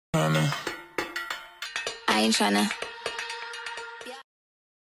ain't tryna.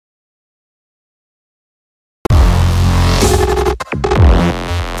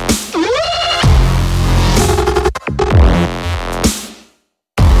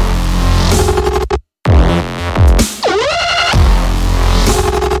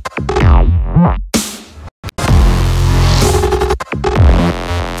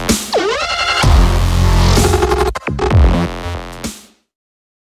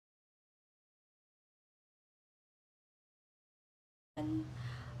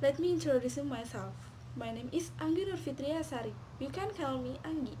 Let me introduce myself. My name is Anggi Nurfitria Sari. You can call me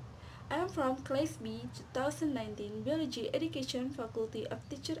Anggi. I am from Class B 2019 Biology Education Faculty of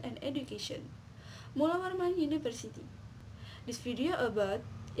Teacher and Education, Mula Warman University. This video about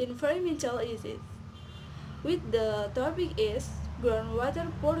environmental issues. With the topic is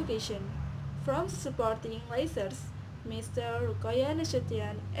groundwater purification. From supporting lecturers, Mr. Rukoya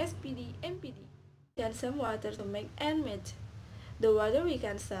Nasution, SPD, MPD. Consume water to make and meat. The water we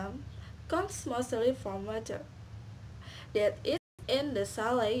consume comes mostly from water that is in the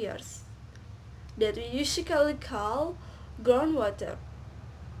soil layers that we usually call groundwater.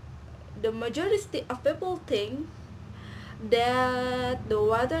 The majority of people think that the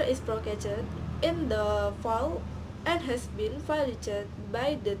water is protected in the fall and has been violated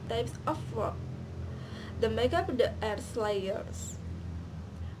by the types of rock that make up the earth's layers.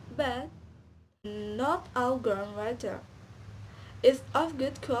 But not all groundwater is of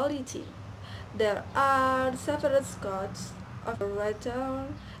good quality. There are several scores of water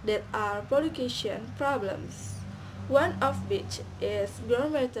that are purification problems, one of which is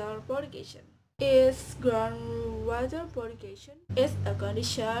groundwater purification. Groundwater purification is a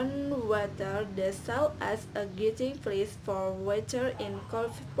condition water that serves as a gathering place for water in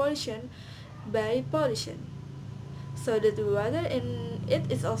pollution by pollution, so that the water in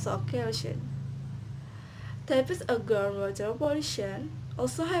it is also calcium. Types of groundwater pollution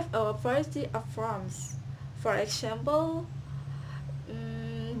also have a variety of forms. For example,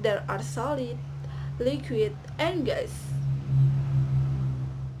 there are solid, liquid, and gas.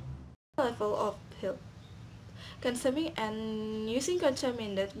 Level of health. Consuming and using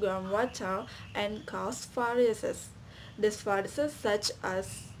contaminated groundwater and cause viruses. These viruses such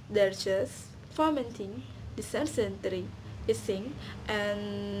as diseases, fermenting, dysentery, itching,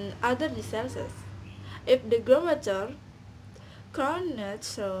 and other diseases. If the groundwater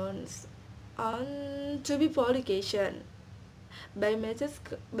turns on to be purification by methods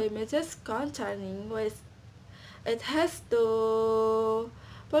containing waste, it has to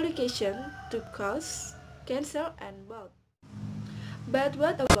purification to cause cancer and birth. But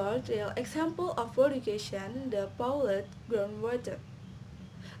what about real example of purification the polluted groundwater?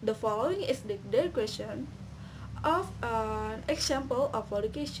 The following is the description of an example of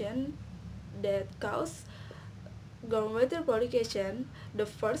purification that cause groundwater purification. The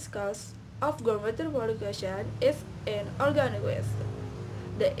first cause of groundwater purification is inorganic waste.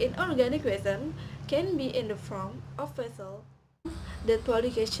 The inorganic waste can be in the form of vessel. The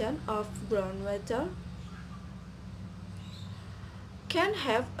purification of groundwater can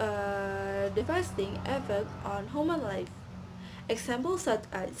have a devastating effect on human life. Examples such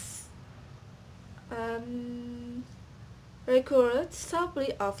as recurrent supply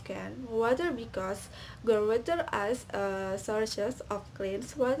of canned water because groundwater as a source of clean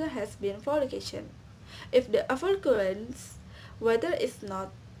water has been purification. If the available water is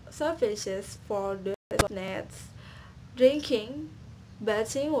not sufficient for the needs, drinking,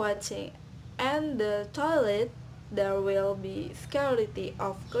 bathing, washing, and the toilet, there will be scarcity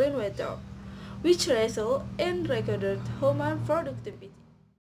of clean water, which result in recorded human productivity.